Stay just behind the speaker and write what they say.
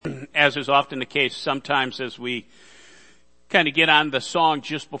as is often the case, sometimes as we kind of get on the song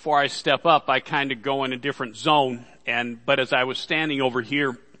just before I step up, I kind of go in a different zone. But as I was standing over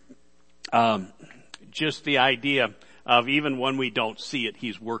here, just the idea of even when we don't see it,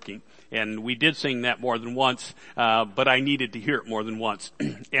 He's working. And we did sing that more than once, but I needed to hear it more than once.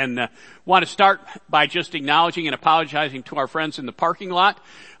 And want to start by just acknowledging and apologizing to our friends in the parking lot.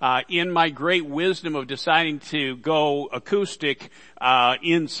 In my great wisdom of deciding to go acoustic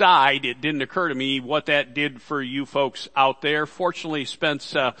inside, it didn't occur to me what that did for you folks out there. Fortunately,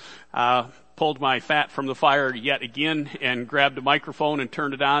 Spence pulled my fat from the fire yet again and grabbed a microphone and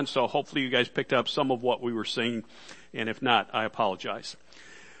turned it on. So hopefully you guys picked up some of what we were singing. And if not, I apologize.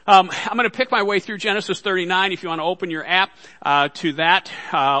 I'm going to pick my way through Genesis 39 if you want to open your app to that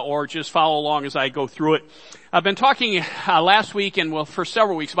or just follow along as I go through it. I've been talking last week and for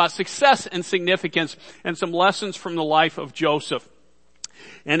several weeks about success and significance and some lessons from the life of Joseph.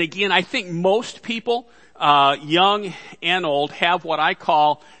 And again, I think most people, young and old, have what I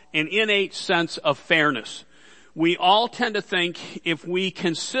call an innate sense of fairness. We all tend to think if we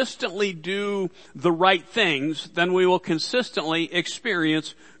consistently do the right things, then we will consistently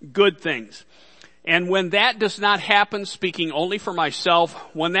experience good things. And when that does not happen, speaking only for myself,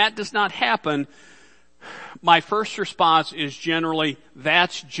 when that does not happen, my first response is generally,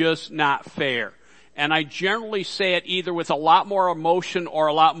 that's just not fair. And I generally say it either with a lot more emotion or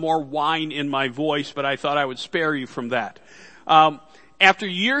a lot more whine in my voice, but I thought I would spare you from that. After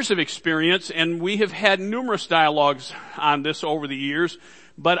years of experience, and we have had numerous dialogues on this over the years,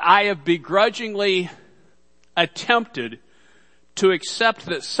 but I have begrudgingly attempted to accept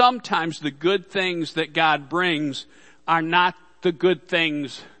that sometimes the good things that God brings are not the good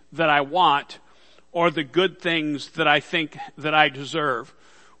things that I want or the good things that I think that I deserve.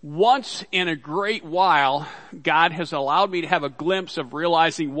 Once in a great while, God has allowed me to have a glimpse of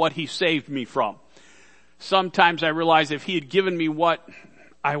realizing what He saved me from. Sometimes I realize if He had given me what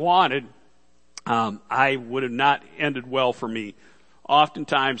I wanted, I would have not ended well for me.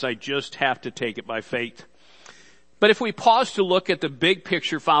 Oftentimes I just have to take it by faith. But if we pause to look at the big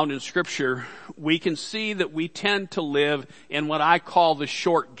picture found in Scripture, we can see that we tend to live in what I call the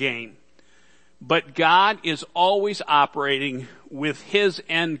short game. But God is always operating with His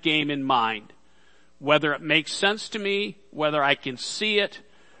end game in mind. Whether it makes sense to me, whether I can see it,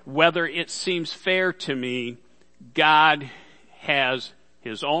 whether it seems fair to me, God has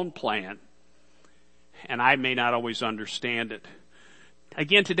His own plan, and I may not always understand it.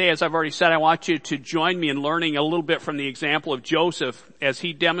 Again, today, as I've already said, I want you to join me in learning a little bit from the example of Joseph as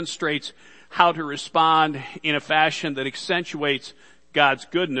he demonstrates how to respond in a fashion that accentuates God's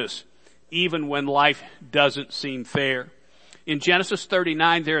goodness, even when life doesn't seem fair. In Genesis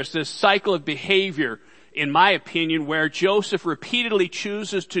 39, there is this cycle of behavior, in my opinion, where Joseph repeatedly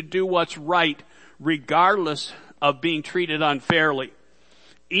chooses to do what's right, regardless of being treated unfairly.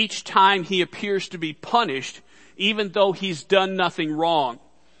 Each time he appears to be punished, even though he's done nothing wrong.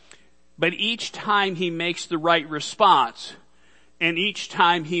 But each time he makes the right response, and each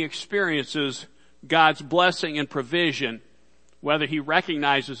time he experiences God's blessing and provision, whether he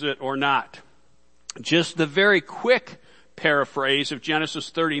recognizes it or not. Just the very quick paraphrase of Genesis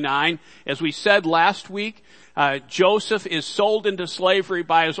 39. As we said last week, Joseph is sold into slavery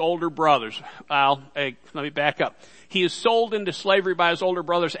by his older brothers. Let me back up. He is sold into slavery by his older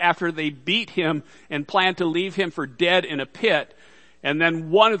brothers after they beat him and planned to leave him for dead in a pit. And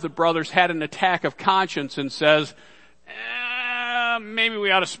then one of the brothers had an attack of conscience and says, maybe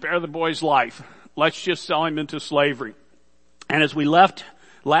we ought to spare the boy's life. Let's just sell him into slavery. And as we left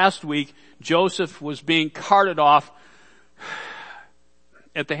last week, Joseph was being carted off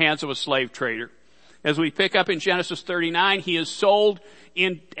at the hands of a slave trader. As we pick up in Genesis 39, he is sold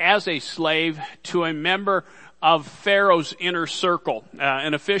in as a slave to a member of Pharaoh's inner circle,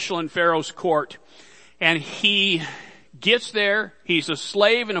 an official in Pharaoh's court. And he gets there. He's a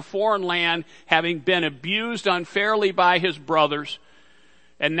slave in a foreign land, having been abused unfairly by his brothers.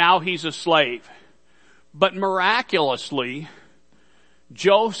 And now he's a slave. But miraculously,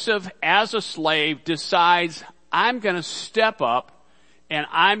 Joseph, as a slave, decides, I'm going to step up and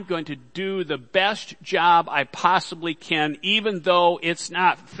I'm going to do the best job I possibly can, even though it's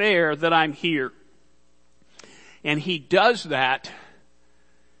not fair that I'm here. And he does that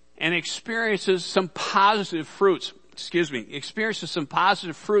and experiences some positive fruits. Experiences some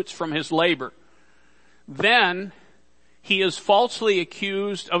positive fruits from his labor. Then he is falsely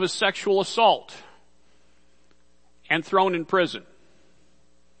accused of a sexual assault and thrown in prison.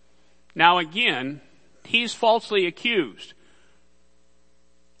 Now again, he's falsely accused.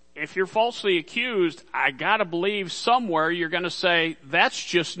 if you're falsely accused, I gotta believe somewhere you're gonna say, that's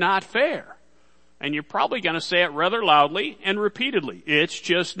just not fair. And you're probably gonna say it rather loudly and repeatedly. It's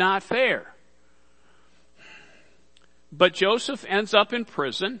just not fair. But Joseph ends up in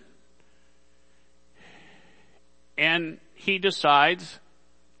prison, and he decides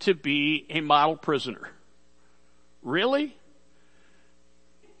to be a model prisoner. Really?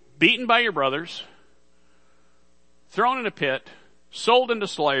 Beaten by your brothers, thrown in a pit, sold into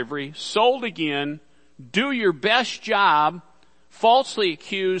slavery, sold again, do your best job, falsely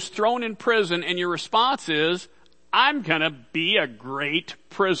accused, thrown in prison, and your response is, I'm gonna be a great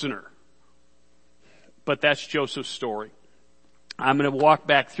prisoner. But that's Joseph's story. I'm going to walk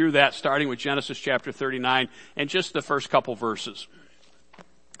back through that starting with Genesis chapter 39 and just the first couple verses.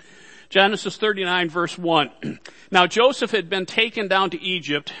 Genesis 39 verse 1. Now Joseph had been taken down to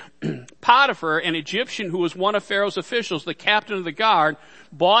Egypt. Potiphar, an Egyptian who was one of Pharaoh's officials, the captain of the guard,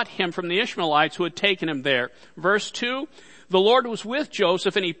 bought him from the Ishmaelites who had taken him there. Verse 2. The Lord was with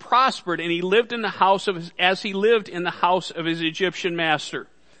Joseph, and he prospered, and he lived in the house of as he lived in the house of his Egyptian master.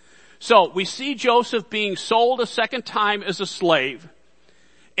 So we see Joseph being sold a second time as a slave,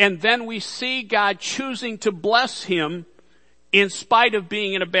 and then we see God choosing to bless him in spite of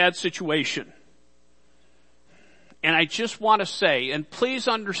being in a bad situation. And I just want to say, and please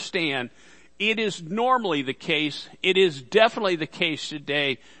understand, it is normally the case, it is definitely the case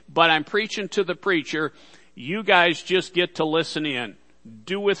today, but I'm preaching to the preacher. You guys just get to listen in.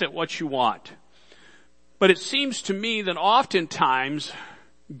 Do with it what you want. But it seems to me that oftentimes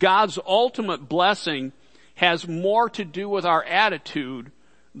God's ultimate blessing has more to do with our attitude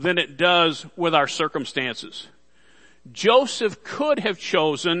than it does with our circumstances. Joseph could have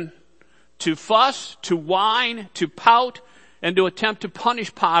chosen to fuss, to whine, to pout, and to attempt to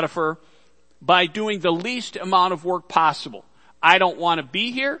punish Potiphar by doing the least amount of work possible. I don't want to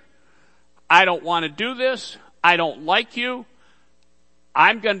be here. I don't want to do this. I don't like you.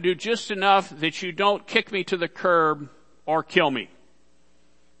 I'm going to do just enough that you don't kick me to the curb or kill me.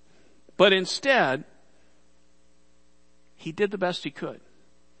 But instead, he did the best he could.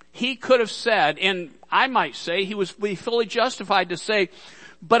 He could have said, and I might say he was fully justified to say,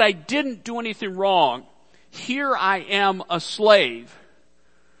 but I didn't do anything wrong. Here I am a slave.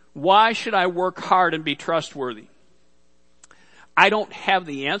 Why should I work hard and be trustworthy? I don't have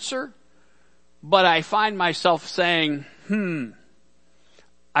the answer, but I find myself saying,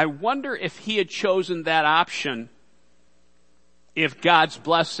 I wonder if he had chosen that option, if God's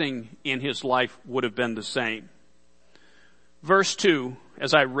blessing in his life would have been the same. Verse 2,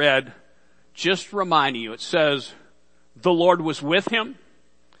 as I read, just reminding you, it says, the Lord was with him,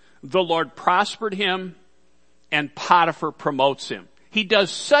 the Lord prospered him, and Potiphar promotes him. He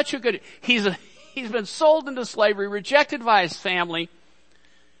does such a good, he's been sold into slavery, rejected by his family.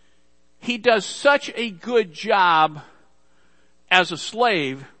 He does such a good job as a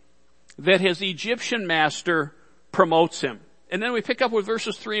slave that his Egyptian master promotes him. And then we pick up with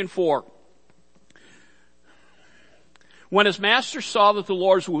verses 3 and 4. When his master saw that the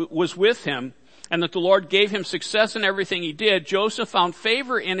Lord was with him and that the Lord gave him success in everything he did, Joseph found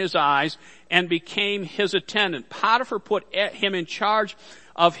favor in his eyes and became his attendant. Potiphar put him in charge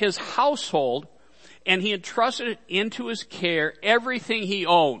of his household, and he entrusted into his care everything he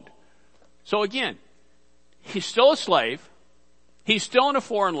owned. So again, he's still a slave. He's still in a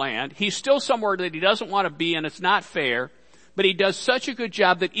foreign land. He's still somewhere that he doesn't want to be, and it's not fair. But he does such a good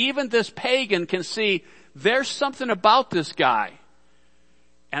job that even this pagan can see there's something about this guy.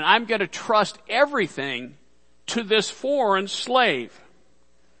 And I'm going to trust everything to this foreign slave.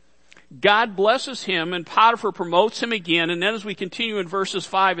 God blesses him, and Potiphar promotes him again. And then as we continue in verses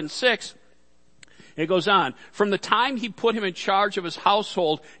 5 and 6, it goes on. From the time he put him in charge of his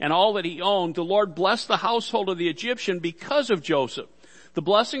household and all that he owned, the Lord blessed the household of the Egyptian because of Joseph. The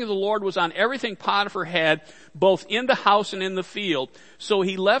blessing of the Lord was on everything Potiphar had, both in the house and in the field. So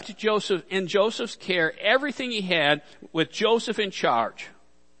he left Joseph in Joseph's care, everything he had, with Joseph in charge.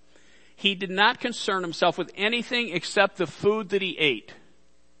 He did not concern himself with anything except the food that he ate.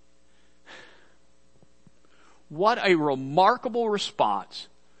 What a remarkable response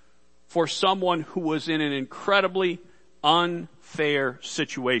for someone who was in an incredibly unfair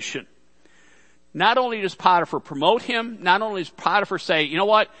situation. Not only does Potiphar promote him, not only does Potiphar say, you know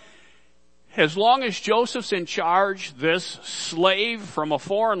what, as long as Joseph's in charge, this slave from a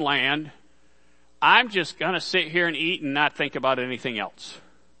foreign land, I'm just going to sit here and eat and not think about anything else.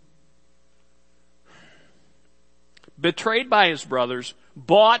 Betrayed by his brothers,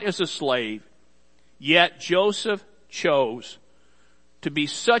 bought as a slave, yet Joseph chose to be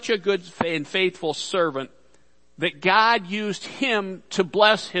such a good and faithful servant that God used him to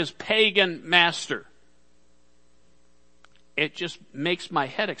bless his pagan master. It just makes my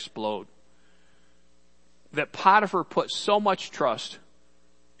head explode that Potiphar put so much trust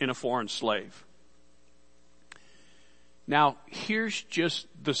in a foreign slave. Now, here's just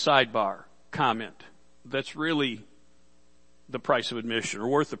the sidebar comment that's really the price of admission, or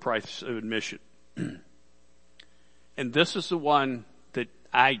worth the price of admission. And this is the one that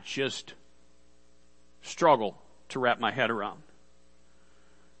I just struggle to wrap my head around.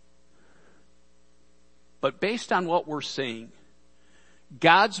 But based on what we're seeing,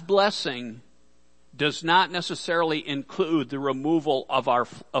 God's blessing does not necessarily include the removal of our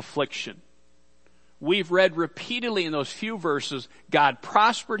affliction. We've read repeatedly in those few verses, God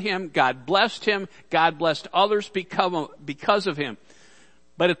prospered him, God blessed others because of him.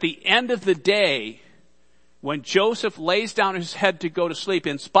 But at the end of the day, when Joseph lays down his head to go to sleep,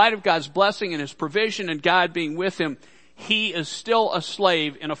 in spite of God's blessing and his provision and God being with him, he is still a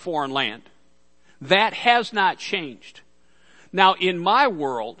slave in a foreign land. That has not changed. Now, in my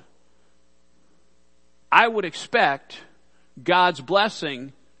world, I would expect God's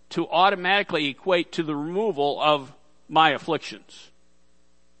blessing to automatically equate to the removal of my afflictions.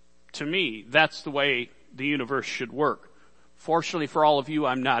 To me, that's the way the universe should work. Fortunately for all of you,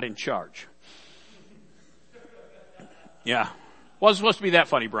 I'm not in charge. Yeah. Wasn't supposed to be that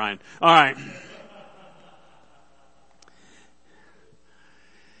funny, Brian. All right.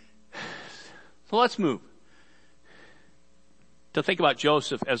 So let's move to think about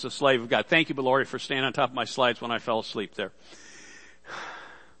Joseph as a slave of God. Thank you, Lori, for staying on top of my slides when I fell asleep there.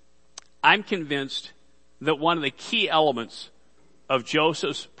 I'm convinced that one of the key elements of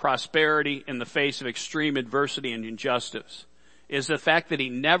Joseph's prosperity in the face of extreme adversity and injustice is the fact that he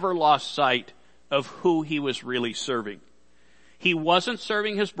never lost sight of who he was really serving. He wasn't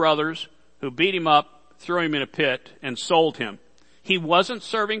serving his brothers who beat him up, threw him in a pit, and sold him. He wasn't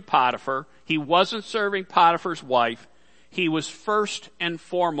serving Potiphar. He wasn't serving Potiphar's wife. He was first and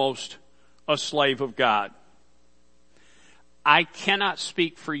foremost a slave of God. I cannot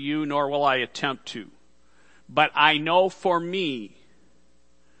speak for you, nor will I attempt to. But I know for me,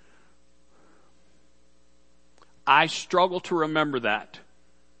 I struggle to remember that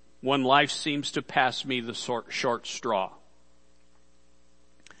when life seems to pass me the short straw.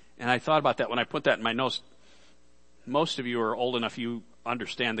 And I thought about that when I put that in my notes. Most of you are old enough, you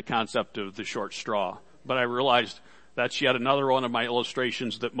understand the concept of the short straw. But I realized that's yet another one of my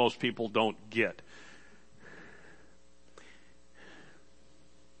illustrations that most people don't get.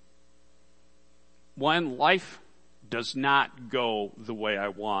 When life does not go the way I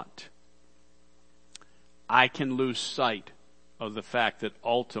want, I can lose sight of the fact that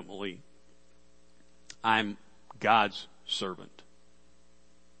ultimately I'm God's servant,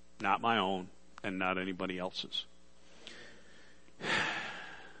 not my own and not anybody else's.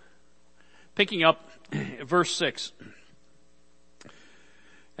 Picking up verse 6.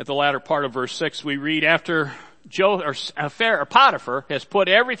 At the latter part of verse 6, we read, after Potiphar has put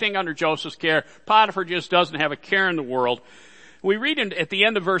everything under Joseph's care, Potiphar just doesn't have a care in the world. We read at the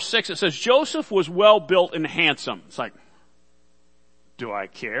end of verse 6, it says, Joseph was well built and handsome. It's like, do I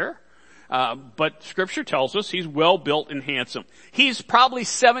care? But scripture tells us he's well built and handsome. He's probably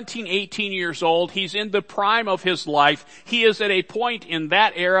 17, 18 years old. He's in the prime of his life. He is at a point in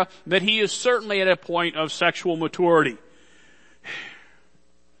that era that he is certainly at a point of sexual maturity.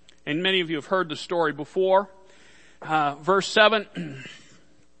 And many of you have heard the story before. Verse 7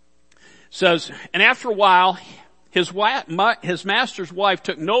 says, and after a while, his master's wife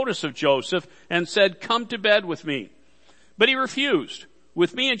took notice of Joseph and said, come to bed with me. But he refused.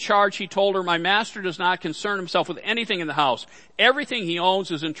 With me in charge, he told her, my master does not concern himself with anything in the house. Everything he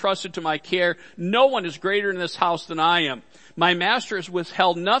owns is entrusted to my care. No one is greater in this house than I am. My master has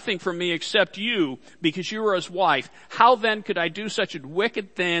withheld nothing from me except you, because you are his wife. How then could I do such a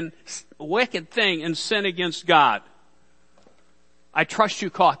wicked thing and sin against God? I trust you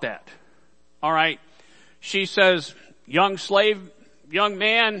caught that. All right. She says, young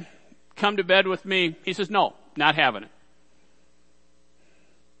man, come to bed with me. He says, no, not having it.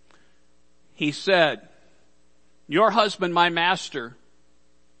 He said, your husband, my master,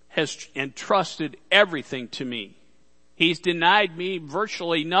 has entrusted everything to me. He's denied me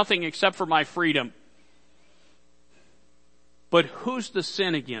virtually nothing except for my freedom. But who's the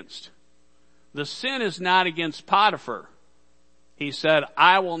sin against? The sin is not against Potiphar. He said,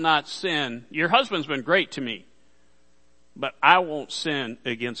 I will not sin. Your husband's been great to me, but I won't sin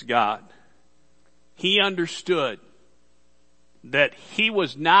against God. He understood that he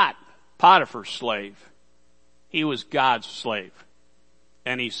was not Potiphar's slave. He was God's slave.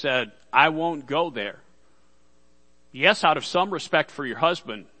 And he said, I won't go there. Yes, out of some respect for your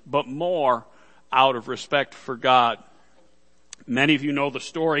husband, but more out of respect for God. Many of you know the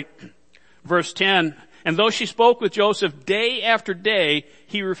story. Verse 10, and though she spoke with Joseph day after day,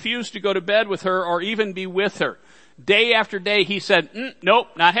 he refused to go to bed with her or even be with her. Day after day he said, nope,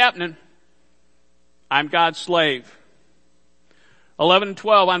 not happening. I'm God's slave. 11 and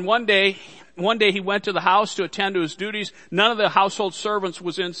 12, on one day he went to the house to attend to his duties. None of the household servants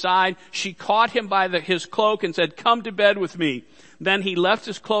was inside. She caught him by his cloak and said, come to bed with me. Then he left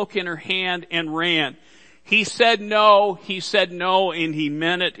his cloak in her hand and ran. He said no, and he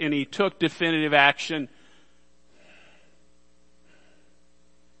meant it, and he took definitive action,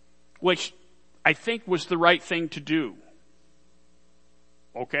 which I think was the right thing to do.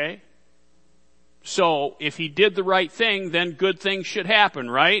 Okay? So, if he did the right thing, then good things should happen,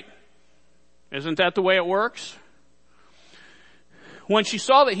 right? Isn't that the way it works? When she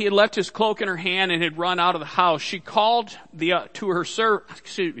saw that he had left his cloak in her hand and had run out of the house, she called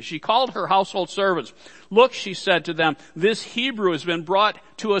her household servants. Look, she said to them, this Hebrew has been brought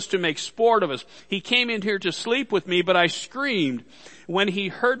to us to make sport of us. He came in here to sleep with me, but I screamed. When he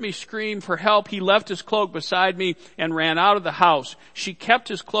heard me scream for help, he left his cloak beside me and ran out of the house. She kept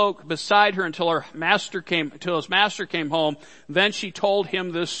his cloak beside her until his master came home. Then she told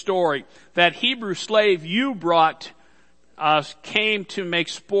him this story. That Hebrew slave you brought came to make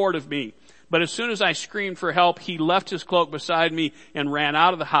sport of me. But as soon as I screamed for help, he left his cloak beside me and ran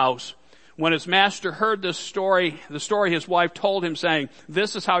out of the house. When his master heard this story, the story his wife told him, saying,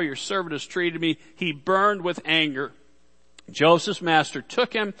 this is how your servant has treated me, he burned with anger. Joseph's master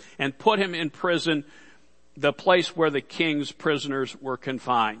took him and put him in prison, the place where the king's prisoners were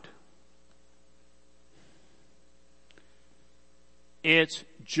confined. It's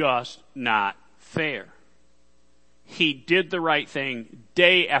just not fair. He did the right thing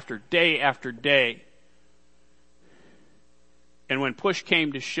day after day after day. And when push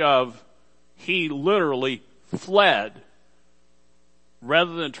came to shove, he literally fled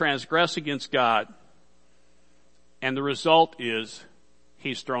rather than transgress against God. And the result is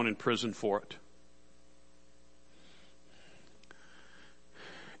he's thrown in prison for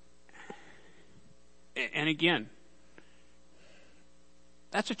it. And again,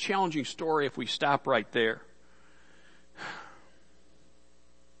 that's a challenging story if we stop right there.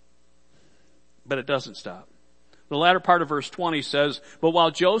 But it doesn't stop. The latter part of verse 20 says, but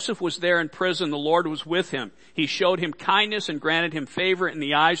while Joseph was there in prison, the Lord was with him. He showed him kindness and granted him favor in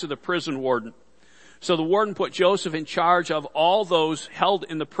the eyes of the prison warden. So the warden put Joseph in charge of all those held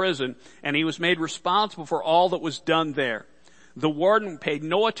in the prison, and he was made responsible for all that was done there. The warden paid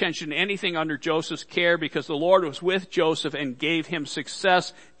no attention to anything under Joseph's care because the Lord was with Joseph and gave him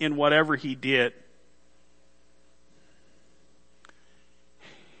success in whatever he did.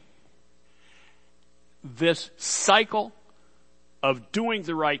 This cycle of doing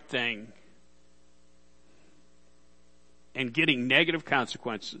the right thing and getting negative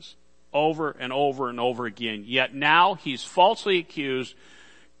consequences over and over and over again. Yet now he's falsely accused,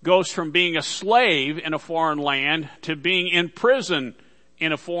 goes from being a slave in a foreign land to being in prison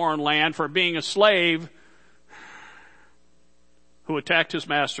in a foreign land for being a slave who attacked his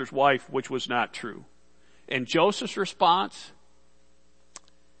master's wife, which was not true. And Joseph's response,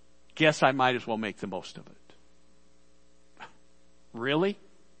 guess I might as well make the most of it. Really?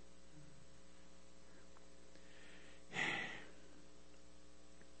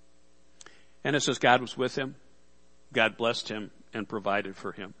 And it says God was with him, God blessed him, and provided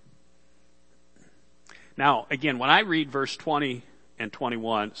for him. Now, again, when I read verse 20 and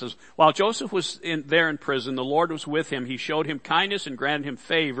 21, it says, while Joseph was there in prison, the Lord was with him. He showed him kindness and granted him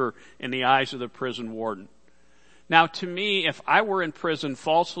favor in the eyes of the prison warden. Now, to me, if I were in prison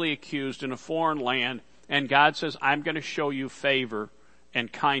falsely accused in a foreign land, and God says, I'm going to show you favor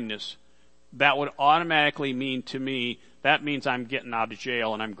and kindness, that would automatically mean to me, that means I'm getting out of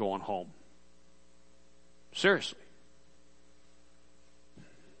jail and I'm going home. Seriously.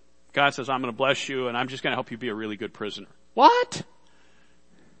 God says, I'm going to bless you and I'm just going to help you be a really good prisoner. What?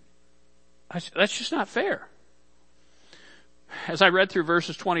 That's just not fair. As I read through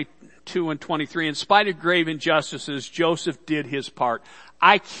verses 22 and 23, in spite of grave injustices, Joseph did his part.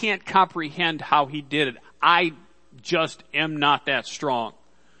 I can't comprehend how he did it. I just am not that strong.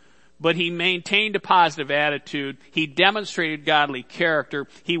 But he maintained a positive attitude. He demonstrated godly character.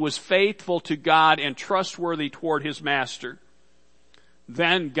 He was faithful to God and trustworthy toward his master.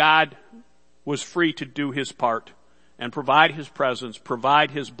 Then God was free to do his part and provide his presence,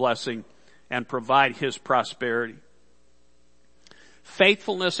 provide his blessing, and provide his prosperity.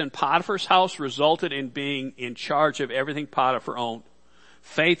 Faithfulness in Potiphar's house resulted in being in charge of everything Potiphar owned.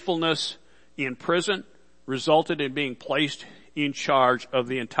 Faithfulness in prison resulted in being placed in charge of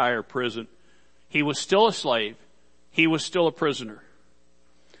the entire prison. He was still a slave. He was still a prisoner.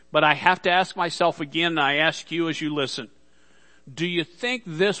 But I have to ask myself again, and I ask you as you listen, do you think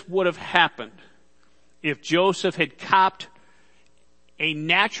this would have happened if Joseph had copped a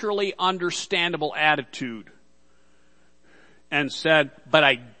naturally understandable attitude and said, but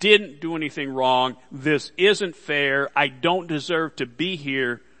I didn't do anything wrong, this isn't fair, I don't deserve to be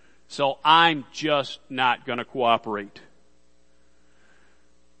here, so I'm just not going to cooperate?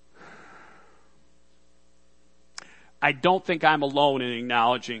 I don't think I'm alone in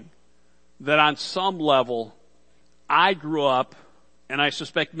acknowledging that on some level, I grew up, and I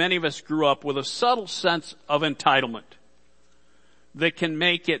suspect many of us grew up with a subtle sense of entitlement that can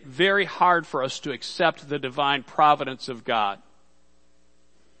make it very hard for us to accept the divine providence of God.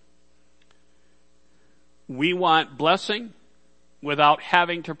 We want blessing without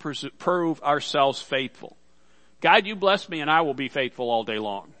having to prove ourselves faithful. God, you bless me and I will be faithful all day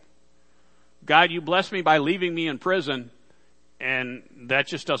long. God, you bless me by leaving me in prison, and that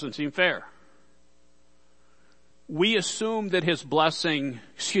just doesn't seem fair. I assume that his blessing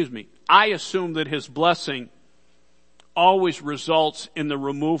always results in the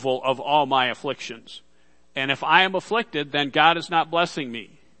removal of all my afflictions. And if I am afflicted, then God is not blessing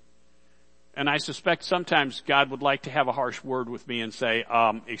me. And I suspect sometimes God would like to have a harsh word with me and say,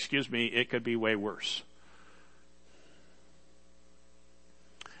 excuse me, it could be way worse.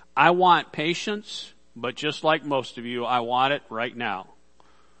 I want patience, but just like most of you, I want it right now.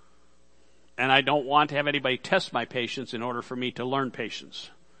 And I don't want to have anybody test my patience in order for me to learn patience.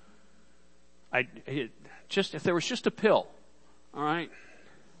 If there was just a pill, all right?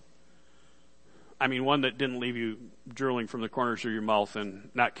 I mean, one that didn't leave you drooling from the corners of your mouth and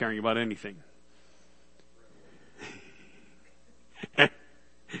not caring about anything.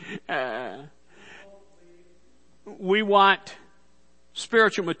 We want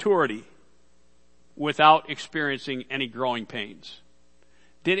spiritual maturity without experiencing any growing pains.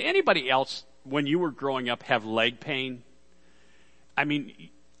 Did anybody else, when you were growing up, have leg pain? I mean,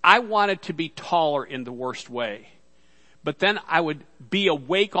 I wanted to be taller in the worst way. But then I would be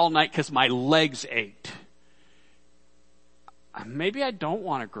awake all night because my legs ached. Maybe I don't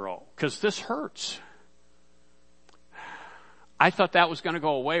want to grow because this hurts. I thought that was going to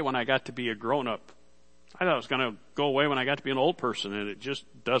go away when I got to be a grown-up. I thought it was going to go away when I got to be an old person, and it just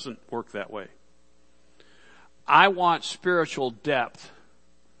doesn't work that way. I want spiritual depth,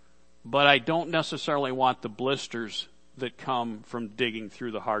 but I don't necessarily want the blisters that come from digging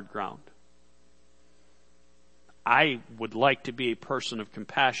through the hard ground. I would like to be a person of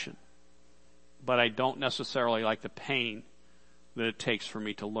compassion, but I don't necessarily like the pain that it takes for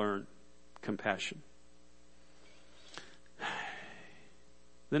me to learn compassion.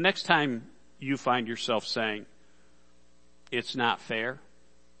 The next time you find yourself saying, it's not fair,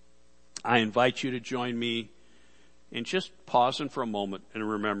 I invite you to join me in just pausing for a moment and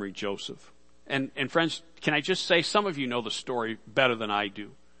remembering Joseph. And friends, can I just say, some of you know the story better than I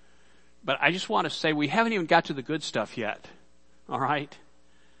do. But I just want to say we haven't even got to the good stuff yet. All right?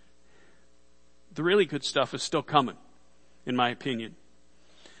 The really good stuff is still coming, in my opinion.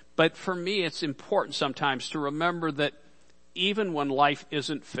 But for me, it's important sometimes to remember that even when life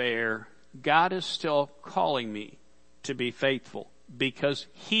isn't fair, God is still calling me to be faithful because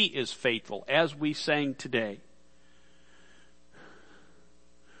He is faithful, as we sang today.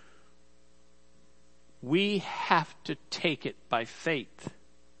 We have to take it by faith,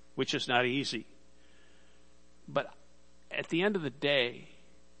 which is not easy. But at the end of the day,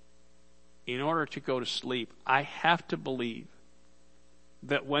 in order to go to sleep, I have to believe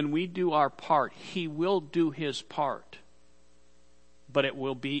that when we do our part, He will do His part, but it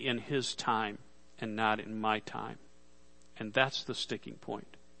will be in His time and not in my time. And that's the sticking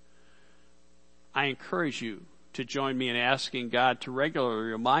point. I encourage you to join me in asking God to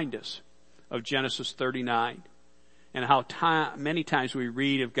regularly remind us of Genesis 39 and how many times we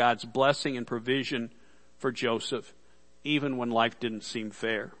read of God's blessing and provision for Joseph, even when life didn't seem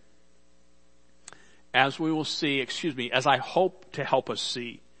fair. As we will see, as I hope to help us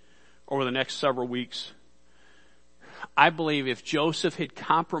see over the next several weeks, I believe if Joseph had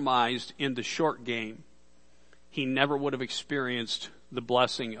compromised in the short game, he never would have experienced the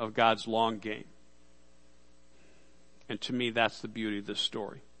blessing of God's long game. And to me, that's the beauty of this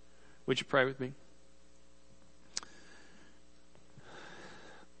story. Would you pray with me?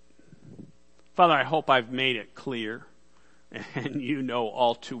 Father, I hope I've made it clear, and you know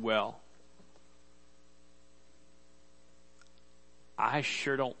all too well. I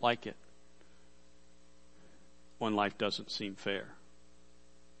sure don't like it when life doesn't seem fair.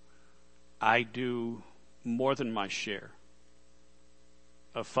 I do more than my share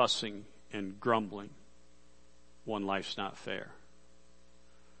of fussing and grumbling when life's not fair.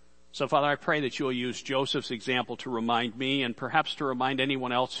 So, Father, I pray that you'll use Joseph's example to remind me, and perhaps to remind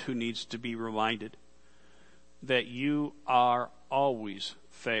anyone else who needs to be reminded, that you are always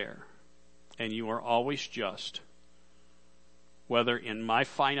fair and you are always just, whether in my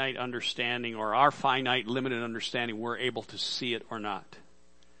finite understanding or our finite limited understanding we're able to see it or not.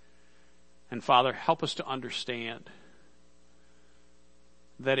 And Father, help us to understand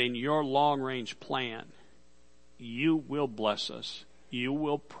that in your long-range plan, you will bless us, you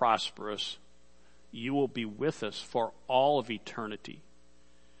will prosper us, you will be with us for all of eternity,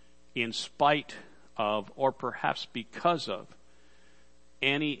 in spite of, or perhaps because of,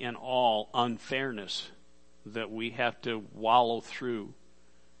 any and all unfairness that we have to wallow through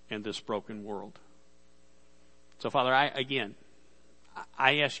in this broken world. So, Father, I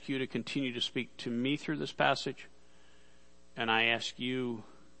ask you to continue to speak to me through this passage, and I ask you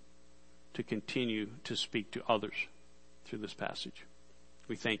to continue to speak to others through this passage.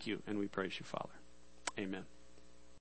 We thank you and we praise you, Father.